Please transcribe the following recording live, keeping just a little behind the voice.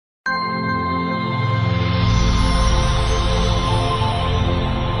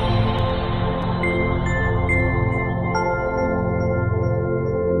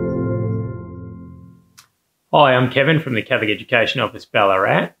Hi, I'm Kevin from the Catholic Education Office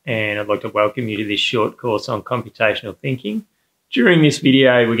Ballarat, and I'd like to welcome you to this short course on computational thinking. During this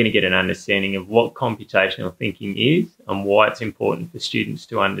video, we're going to get an understanding of what computational thinking is and why it's important for students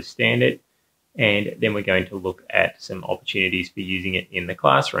to understand it, and then we're going to look at some opportunities for using it in the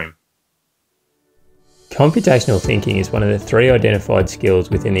classroom. Computational thinking is one of the three identified skills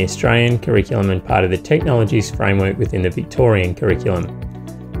within the Australian curriculum and part of the technologies framework within the Victorian curriculum.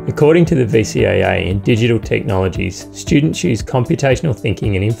 According to the VCAA, in digital technologies, students use computational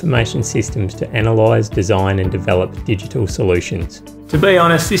thinking and information systems to analyse, design and develop digital solutions. To be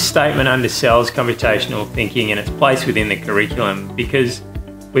honest, this statement undersells computational thinking and its place within the curriculum because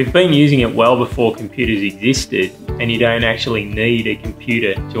we've been using it well before computers existed, and you don't actually need a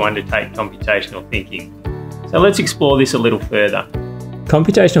computer to undertake computational thinking. So let's explore this a little further.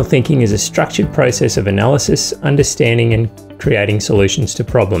 Computational thinking is a structured process of analysis, understanding and creating solutions to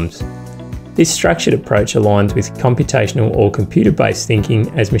problems. This structured approach aligns with computational or computer-based thinking,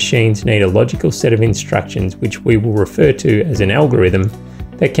 as machines need a logical set of instructions which we will refer to as an algorithm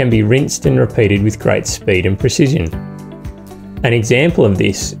that can be rinsed and repeated with great speed and precision. An example of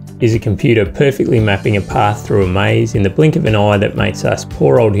this is a computer perfectly mapping a path through a maze in the blink of an eye that makes us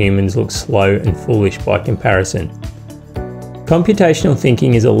poor old humans look slow and foolish by comparison. Computational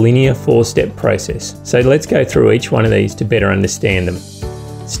thinking is a linear four-step process, so let's go through each one of these to better understand them.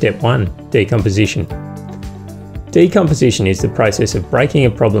 Step 1. Decomposition. Decomposition is the process of breaking a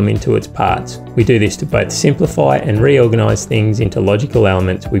problem into its parts. We do this to both simplify and reorganise things into logical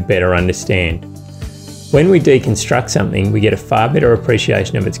elements we better understand. When we deconstruct something, we get a far better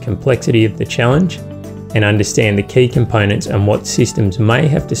appreciation of its complexity of the challenge and understand the key components and what systems may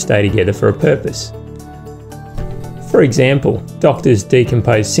have to stay together for a purpose. For example, doctors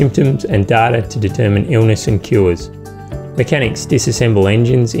decompose symptoms and data to determine illness and cures. Mechanics disassemble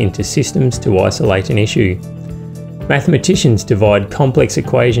engines into systems to isolate an issue. Mathematicians divide complex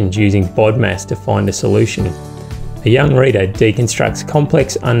equations using BODMAS to find a solution. A young reader deconstructs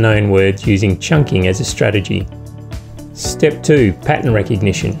complex unknown words using chunking as a strategy. Step 2. Pattern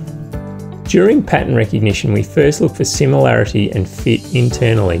recognition. During pattern recognition, we first look for similarity and fit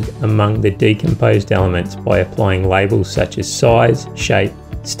internally among the decomposed elements by applying labels such as size, shape,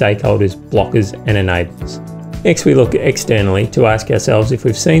 stakeholders, blockers and enablers. Next, we look externally to ask ourselves if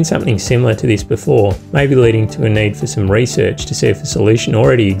we've seen something similar to this before, maybe leading to a need for some research to see if a solution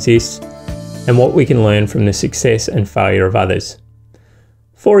already exists and what we can learn from the success and failure of others.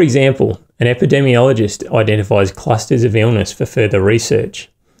 For example, an epidemiologist identifies clusters of illness for further research.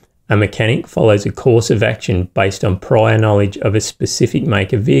 A mechanic follows a course of action based on prior knowledge of a specific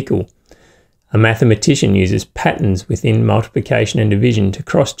make of vehicle. A mathematician uses patterns within multiplication and division to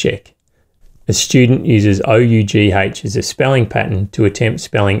cross-check. A student uses OUGH as a spelling pattern to attempt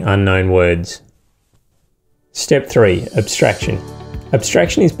spelling unknown words. Step 3. Abstraction.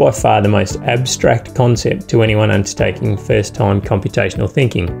 Abstraction is by far the most abstract concept to anyone undertaking first-time computational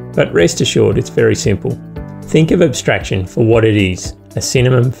thinking, but rest assured it's very simple. Think of abstraction for what it is, a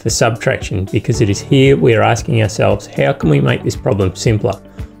synonym for subtraction, because it is here we are asking ourselves, how can we make this problem simpler?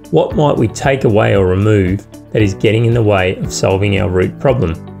 What might we take away or remove that is getting in the way of solving our root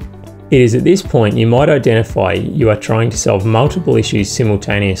problem? It is at this point you might identify you are trying to solve multiple issues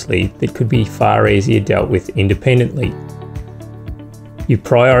simultaneously that could be far easier dealt with independently. You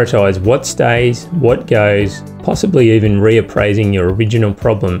prioritise what stays, what goes, possibly even reappraising your original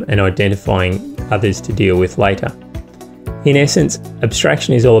problem and identifying others to deal with later. In essence,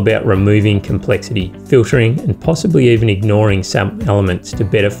 abstraction is all about removing complexity, filtering and possibly even ignoring some elements to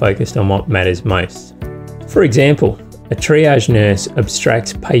better focus on what matters most. For example, a triage nurse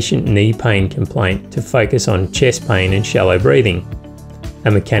abstracts patient knee pain complaint to focus on chest pain and shallow breathing.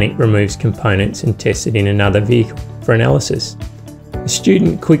 A mechanic removes components and tests it in another vehicle for analysis. A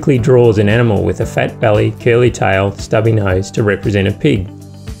student quickly draws an animal with a fat belly, curly tail, stubby nose to represent a pig.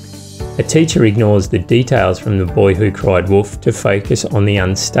 A teacher ignores the details from the boy who cried wolf to focus on the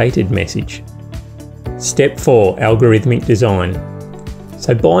unstated message. Step 4. Algorithmic Design.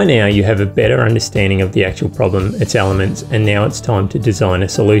 So by now you have a better understanding of the actual problem, its elements, and now it's time to design a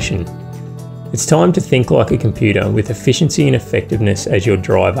solution. It's time to think like a computer with efficiency and effectiveness as your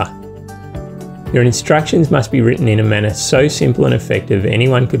driver. Your instructions must be written in a manner so simple and effective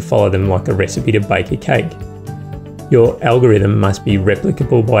anyone could follow them like a recipe to bake a cake. Your algorithm must be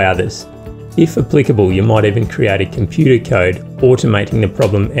replicable by others. If applicable, you might even create a computer code automating the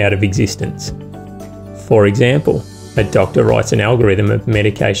problem out of existence. For example, a doctor writes an algorithm of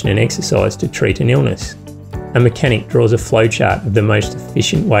medication and exercise to treat an illness. A mechanic draws a flowchart of the most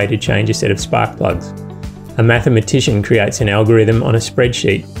efficient way to change a set of spark plugs. A mathematician creates an algorithm on a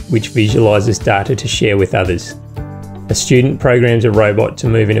spreadsheet which visualises data to share with others. A student programs a robot to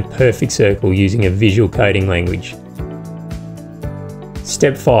move in a perfect circle using a visual coding language.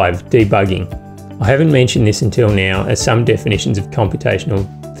 Step 5. Debugging. I haven't mentioned this until now, as some definitions of computational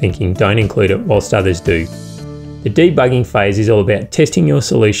thinking don't include it whilst others do. The debugging phase is all about testing your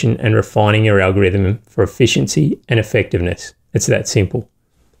solution and refining your algorithm for efficiency and effectiveness. It's that simple.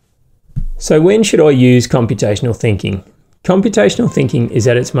 So when should I use computational thinking? Computational thinking is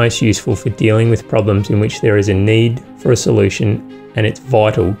at its most useful for dealing with problems in which there is a need for a solution and it's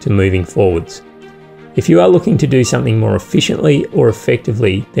vital to moving forwards. If you are looking to do something more efficiently or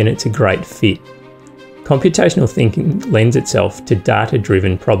effectively, then it's a great fit. Computational thinking lends itself to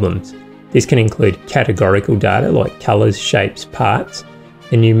data-driven problems. This can include categorical data like colours, shapes, parts,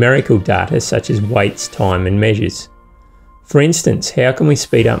 and numerical data such as weights, time and measures. For instance, how can we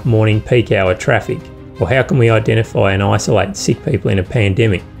speed up morning peak hour traffic? Or how can we identify and isolate sick people in a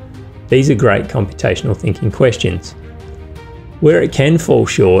pandemic? These are great computational thinking questions. Where it can fall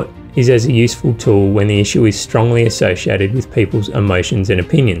short is as a useful tool when the issue is strongly associated with people's emotions and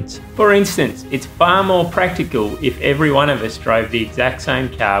opinions. For instance, it's far more practical if every one of us drove the exact same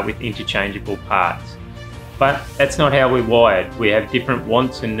car with interchangeable parts. But that's not how we're wired. We have different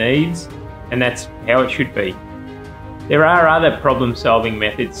wants and needs, and that's how it should be. There are other problem-solving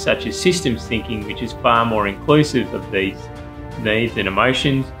methods such as systems thinking, which is far more inclusive of these needs and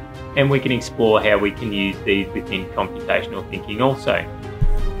emotions, and we can explore how we can use these within computational thinking also.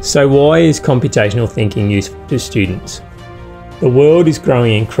 So why is computational thinking useful to students? The world is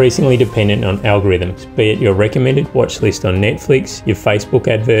growing increasingly dependent on algorithms, be it your recommended watch list on Netflix, your Facebook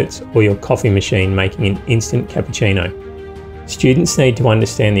adverts, or your coffee machine making an instant cappuccino. Students need to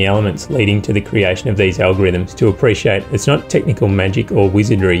understand the elements leading to the creation of these algorithms to appreciate it's not technical magic or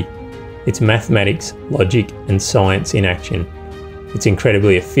wizardry, it's mathematics, logic, and science in action. It's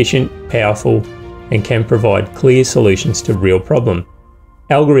incredibly efficient, powerful, and can provide clear solutions to real problems.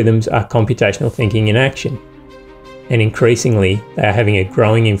 Algorithms are computational thinking in action, and increasingly they are having a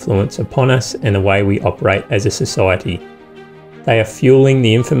growing influence upon us and the way we operate as a society. They are fueling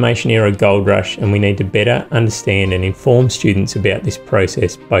the information era gold rush, and we need to better understand and inform students about this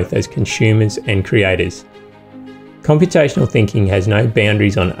process both as consumers and creators. Computational thinking has no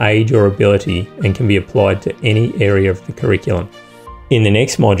boundaries on age or ability and can be applied to any area of the curriculum. In the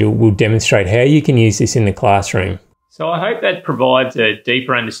next module, we'll demonstrate how you can use this in the classroom. So I hope that provides a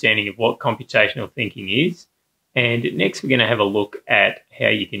deeper understanding of what computational thinking is, and next we're going to have a look at how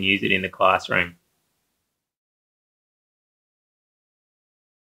you can use it in the classroom.